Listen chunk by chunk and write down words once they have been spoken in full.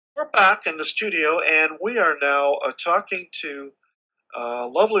back in the studio, and we are now talking to a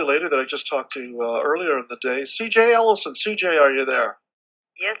lovely lady that I just talked to earlier in the day, CJ Ellisson. CJ, are you there?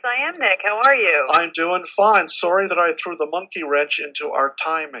 Yes, I am, Nick. How are you? I'm doing fine. Sorry that I threw the monkey wrench into our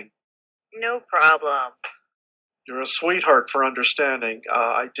timing. No problem. You're a sweetheart for understanding.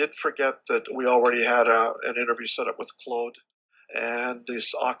 I did forget that we already had an interview set up with Claude and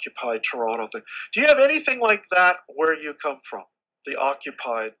this Occupy Toronto thing. Do you have anything like that where you come from? The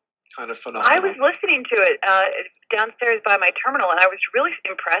Occupied kind of phenomenon? I was listening to it downstairs by my terminal, and I was really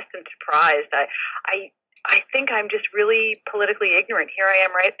impressed and surprised. I think I'm just really politically ignorant. Here I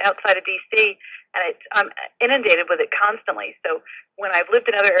am right outside of D.C., and I'm inundated with it constantly. So when I've lived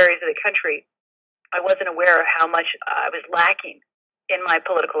in other areas of the country, I wasn't aware of how much I was lacking in my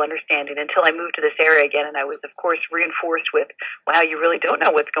political understanding until I moved to this area again, and I was, of course, reinforced with, wow, you really don't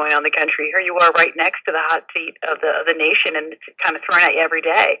know what's going on in the country. Here you are right next to the hot seat of the nation, and it's kind of thrown at you every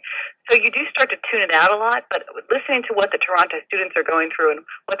day. So you do start to tune it out a lot, but listening to what the Toronto students are going through and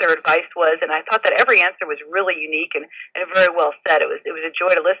what their advice was, and I thought that every answer was really unique and very well said. It was a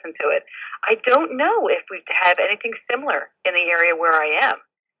joy to listen to it. I don't know if we have anything similar in the area where I am.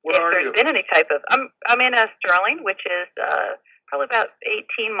 Where are you? If there's been any type of... I'm in Sterling, which is... probably about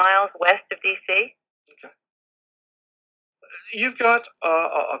 18 miles west of D.C. Okay. You've got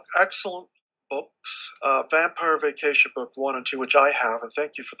excellent books, Vampire Vacation Book 1 and 2, which I have, and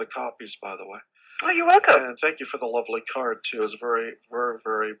thank you for the copies, by the way. Oh, you're welcome. And thank you for the lovely card, too. It's very, very,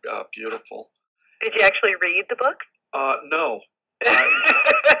 very beautiful. Did you actually read the book? No.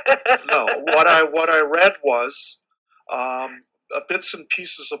 No. What I read was bits and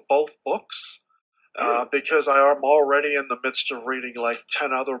pieces of both books. Because I am already in the midst of reading like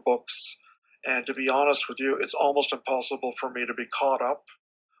 10 other books, and to be honest with you, it's almost impossible for me to be caught up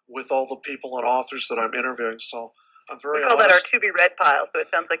with all the people and authors that I'm interviewing. So I'm very honest. We call that our to-be-read pile, so it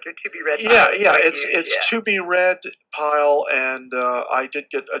sounds like your to-be-read pile. Yeah, it's to-be-read pile, and I did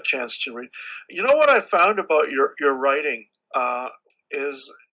get a chance to read. You know what I found about your writing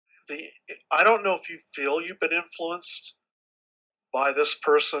is I don't know if you feel you've been influenced by this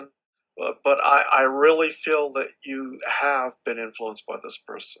person, but I really feel that you have been influenced by this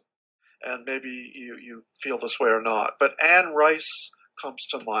person. And maybe you feel this way or not. But Anne Rice comes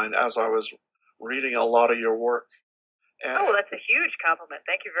to mind as I was reading a lot of your work. And that's a huge compliment.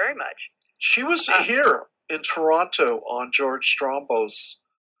 Thank you very much. She was here in Toronto on George Strombo's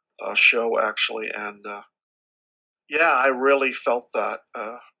show, actually. And I really felt that.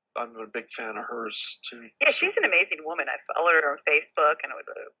 I'm a big fan of hers, too. Yeah, she's an amazing woman. I followed her on Facebook, and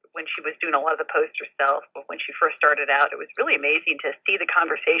when she was doing a lot of the posts herself, but when she first started out, it was really amazing to see the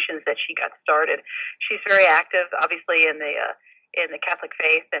conversations that she got started. She's very active, obviously, in the Catholic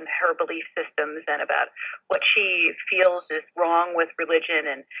faith and her belief systems and about what she feels is wrong with religion,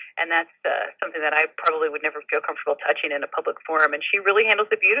 and that's something that I probably would never feel comfortable touching in a public forum, and she really handles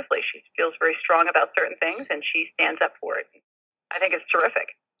it beautifully. She feels very strong about certain things, and she stands up for it. I think it's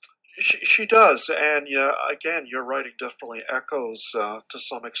terrific. She does, and again, your writing definitely echoes to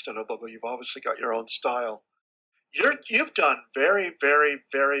some extent, although you've obviously got your own style. You've done very, very,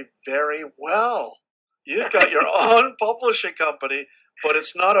 very, very well. You've got your own publishing company, but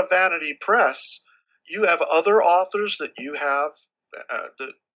it's not a vanity press. You have other authors that you have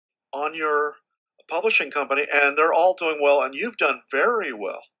on your publishing company, and they're all doing well, and you've done very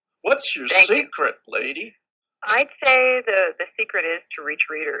well. What's your secret, lady? I'd say the secret is to reach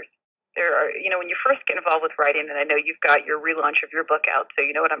readers. There are, when you first get involved with writing, and I know you've got your relaunch of your book out, so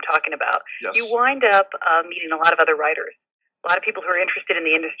you know what I'm talking about. Yes. You wind up meeting a lot of other writers, a lot of people who are interested in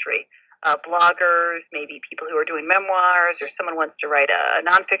the industry, bloggers, maybe people who are doing memoirs, or someone wants to write a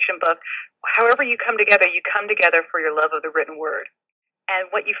nonfiction book. However you come together for your love of the written word.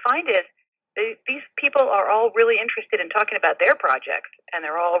 And what you find is these people are all really interested in talking about their projects, and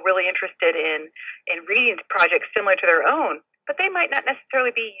they're all really interested in reading projects similar to their own, but they might not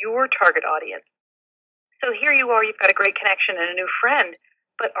necessarily be your target audience. So here you are, you've got a great connection and a new friend,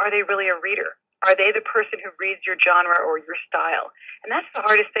 but are they really a reader? Are they the person who reads your genre or your style? And that's the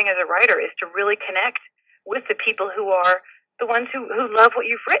hardest thing as a writer, is to really connect with the people who are the ones who love what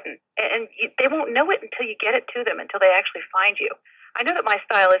you've written. And they won't know it until you get it to them, until they actually find you. I know that my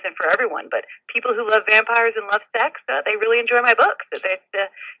style isn't for everyone, but people who love vampires and love sex, they really enjoy my books. It's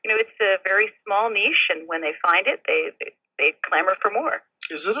a very small niche, and when they find it, they clamor for more.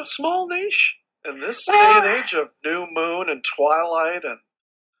 Is it a small niche in this day and age of New Moon and Twilight and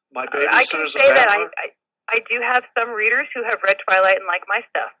My Babysitter's a Vampire? I can say that I do have some readers who have read Twilight and like my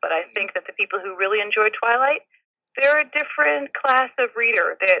stuff, but I think that the people who really enjoy Twilight, They're a different class of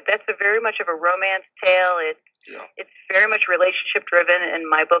reader. That's a very much of a romance tale. It's very much relationship driven, and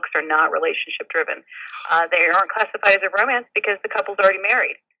my books are not relationship driven. They aren't classified as a romance because the couple's already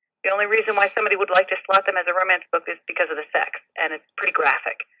married. The only reason why somebody would like to slot them as a romance book is because of the sex, and it's pretty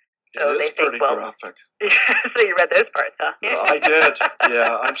graphic. So it is pretty graphic. So you read those parts, huh? I did.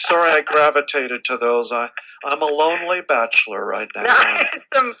 Yeah, I'm sorry I gravitated to those. I'm a lonely bachelor right now. No, I have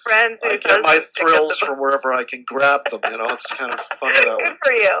some friends. I get my thrills from wherever I can grab them. It's kind of funny that way. Good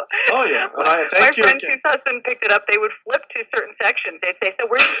for you. Oh yeah. Well, thank you. My friends whose husband picked it up, they would flip to certain sections. They'd say, "So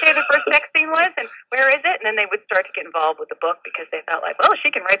where did you say the first sex scene was, and where is it?" And then they would start to get involved with the book because they felt like, "Well,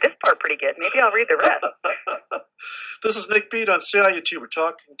 she can write this part pretty good. Maybe I'll read the rest." This is Nik Beat on CIUT. We're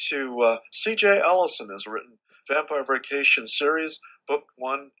talking to C.J. Ellisson, has written Vampire Vacation series, book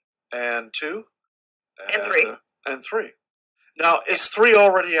 1 and 2. And 3. Now, is 3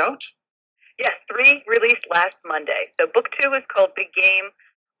 already out? Yes, 3 released last Monday. So book 2 is called Big Game.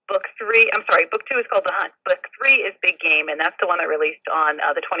 Book 2 is called The Hunt. Book 3 is Big Game, and that's the one that released on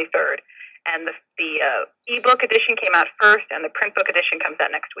the 23rd. And the ebook edition came out first, and the print book edition comes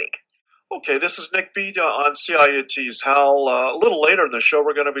out next week. Okay, this is Nik Beat on CIUT's HOWL. A little later in the show,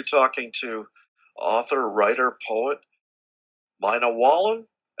 we're going to be talking to author, writer, poet, Mina Wallen,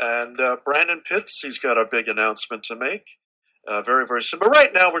 and Brandon Pitts. He's got a big announcement to make very, very soon. But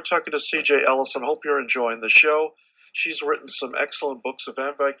right now, we're talking to C.J. Ellisson. Hope you're enjoying the show. She's written some excellent books of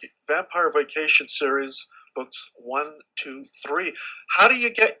Vampire Vacation series, books 1, 2, 3. How do you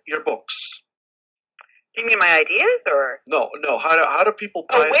get your books? Do you mean my ideas, or no? How do people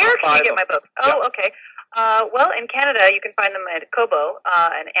buy? Where can you get my books? Yeah. Okay. Well, in Canada, you can find them at Kobo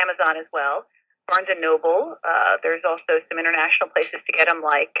and Amazon as well. Barnes and Noble. There's also some international places to get them,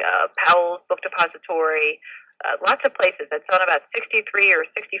 like Powell's Book Depository. Lots of places. It's on about 63 or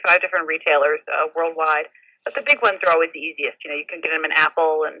 65 different retailers worldwide. But the big ones are always the easiest. You can get them in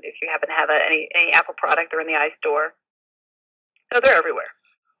Apple, and if you happen to have any Apple product, they're in the iStore. So they're everywhere.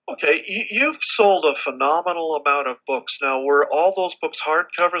 Okay, you've sold a phenomenal amount of books. Now, were all those books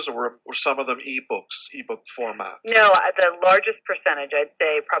hardcovers, or were some of them ebook format? No, the largest percentage, I'd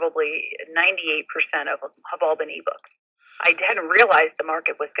say probably 98% of them have all been ebooks. I hadn't realized the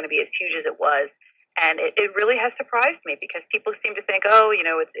market was going to be as huge as it was, and it really has surprised me because people seem to think,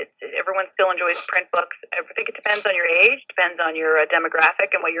 everyone still enjoys print books. I think it depends on your age, depends on your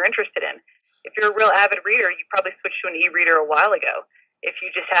demographic and what you're interested in. If you're a real avid reader, you probably switched to an e-reader a while ago. If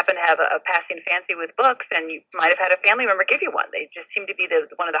you just happen to have a passing fancy with books, and you might have had a family member give you one. They just seem to be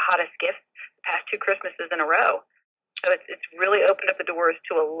one of the hottest gifts the past 2 Christmases in a row. So it's really opened up the doors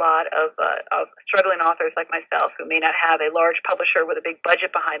to a lot of struggling authors like myself who may not have a large publisher with a big budget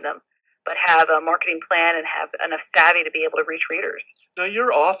behind them, but have a marketing plan and have enough savvy to be able to reach readers. Now,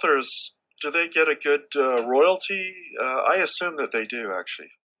 your authors, do they get a good royalty? I assume that they do, actually.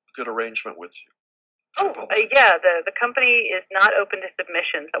 Good arrangement with you. Yeah, the company is not open to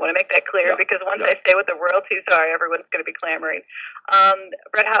submissions. I want to make that clear because once I say what the royalties are, everyone's going to be clamoring.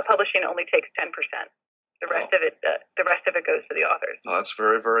 Red Hot Publishing only takes 10%. The rest of it goes to the authors. Oh, that's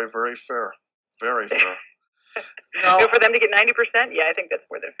very, very, very fair. Very fair. Now, for them to get 90%, I think that's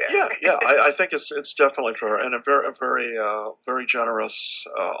more than fair. Yeah. I think it's definitely fair, and a very generous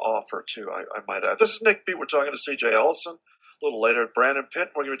offer too. I might add. This is Nik Beat. We're talking to C.J. Ellisson. A little later, Brandon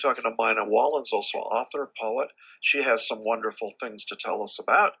Pitt. We're going to be talking to Mina Wallen, also author, poet. She has some wonderful things to tell us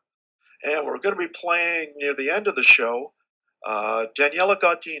about. And we're going to be playing near the end of the show Daniela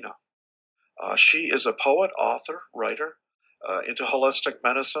Gaudina. She is a poet, author, writer into holistic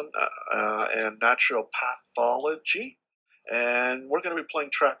medicine and natural pathology. And we're going to be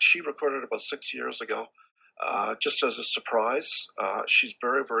playing tracks she recorded about 6 years ago, just as a surprise. She's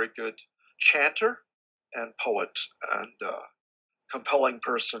very, very good chanter and poet and compelling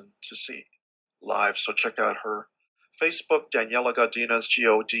person to see live. So check out her Facebook, Daniela Gaudina's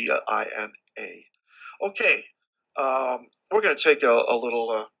Godina. Okay, we're going to take a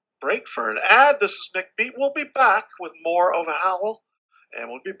little break for an ad. This is Nik Beat. We'll be back with more of HOWL, and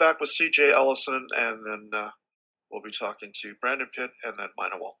we'll be back with C.J. Ellisson, and then we'll be talking to Brandon Pitt and then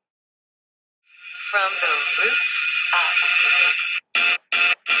Mina Wallen. From the roots up.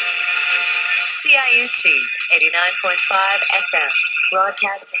 CIUT 89.5 FM,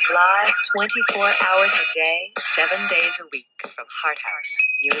 broadcasting live 24 hours a day, 7 days a week from Hart House,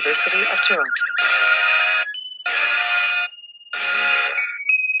 University of Toronto.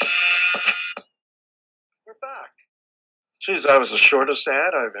 We're back. Geez, that was the shortest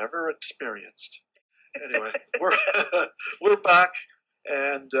ad I've ever experienced. Anyway, we're back,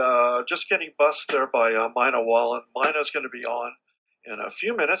 and just getting bussed there by Mina Wallen. Mina's going to be on in a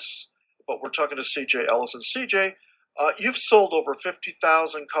few minutes. but we're talking to CJ Ellisson. CJ, you've sold over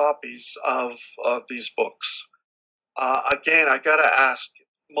 50,000 copies of these books. Again, I got to ask,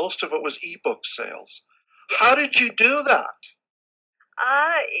 most of it was ebook sales. How did you do that?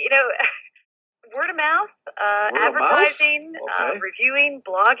 You know, word of mouth, Word of advertising, mouth? Okay. reviewing,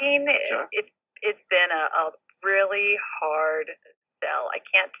 blogging. Okay. It's been a really hard sell. I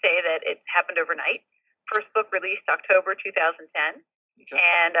can't say that it happened overnight. First book released October 2010,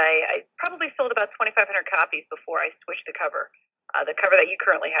 and I probably sold about 2,500 copies before I switched the cover that you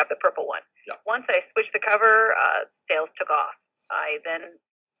currently have, the purple one. Yeah. Once I switched the cover, sales took off. I then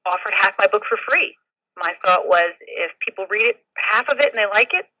offered half my book for free. My thought was, if people read it, half of it, and they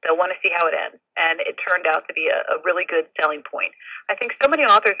like it, they'll want to see how it ends. And it turned out to be a really good selling point. I think so many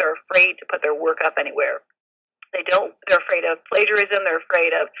authors are afraid to put their work up anywhere. They're afraid of plagiarism. They're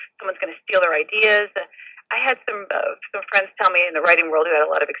afraid of someone's going to steal their ideas. I had some friends tell me in the writing world who had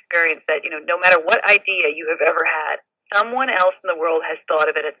a lot of experience that, no matter what idea you have ever had, someone else in the world has thought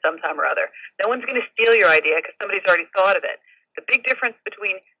of it at some time or other. No one's going to steal your idea because somebody's already thought of it. The big difference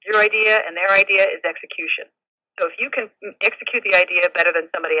between your idea and their idea is execution. So if you can execute the idea better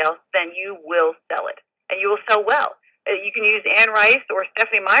than somebody else, then you will sell it, and you will sell well. You can use Anne Rice or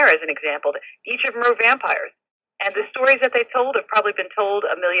Stephanie Meyer as an example. Each of them are vampires, and the stories that they told have probably been told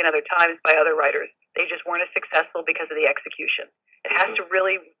a million other times by other writers. They just weren't as successful because of the execution. It has to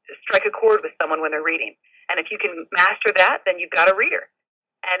really strike a chord with someone when they're reading. And if you can master that, then you've got a reader.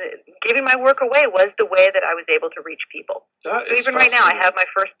 And giving my work away was the way that I was able to reach people. That so is even right now, I have my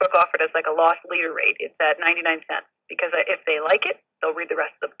first book offered as like a lost leader rate. It's at 99 cents because if they like it, they'll read the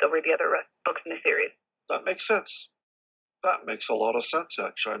other books in the series. That makes sense. That makes a lot of sense,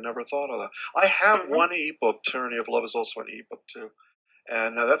 actually. I never thought of that. I have one ebook. Tyranny of Love is also an ebook, too.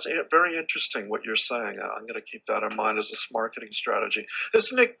 And that's very interesting what you're saying. I'm going to keep that in mind as a marketing strategy. This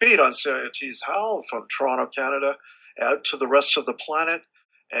is Nik Beat on CIUT's HOWL from Toronto, Canada, out to the rest of the planet.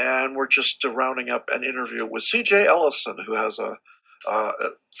 And we're just rounding up an interview with CJ Ellisson, who has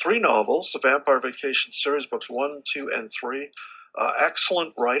 3 novels, the Vampire Vacation series, books 1, 2, and 3.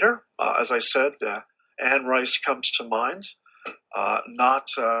 Excellent writer. As I said, Anne Rice comes to mind. Not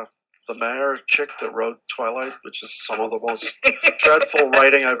the mayor chick that wrote Twilight, which is some of the most dreadful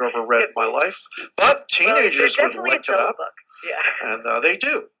writing I've ever read in my life. But teenagers would like it up. Yeah. And they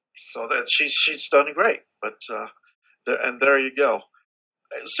do. So that she's done great. But and there you go.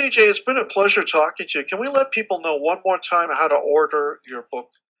 CJ, it's been a pleasure talking to you. Can we let people know one more time how to order your book,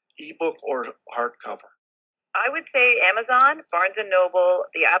 ebook or hardcover? I would say Amazon, Barnes &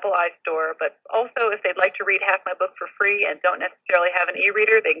 Noble, the Apple iStore, but also if they'd like to read half my book for free and don't necessarily have an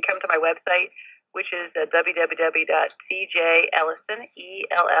e-reader, they can come to my website, which is www.cjellisson,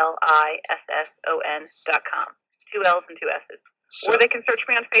 ELLISSON.com. 2 L's and 2 S's. Or they can search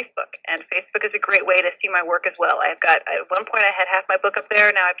me on Facebook, and Facebook is a great way to see my work as well. At one point I had half my book up there,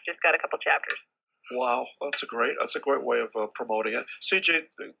 now I've just got a couple chapters. Wow, that's a great way of promoting it. CJ,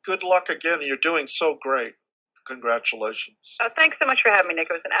 good luck again. You're doing so great. Congratulations. Thanks so much for having me, Nick.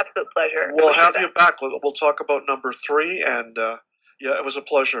 It was an absolute pleasure. We'll have you back. We'll talk about number 3, and it was a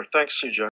pleasure. Thanks, CJ.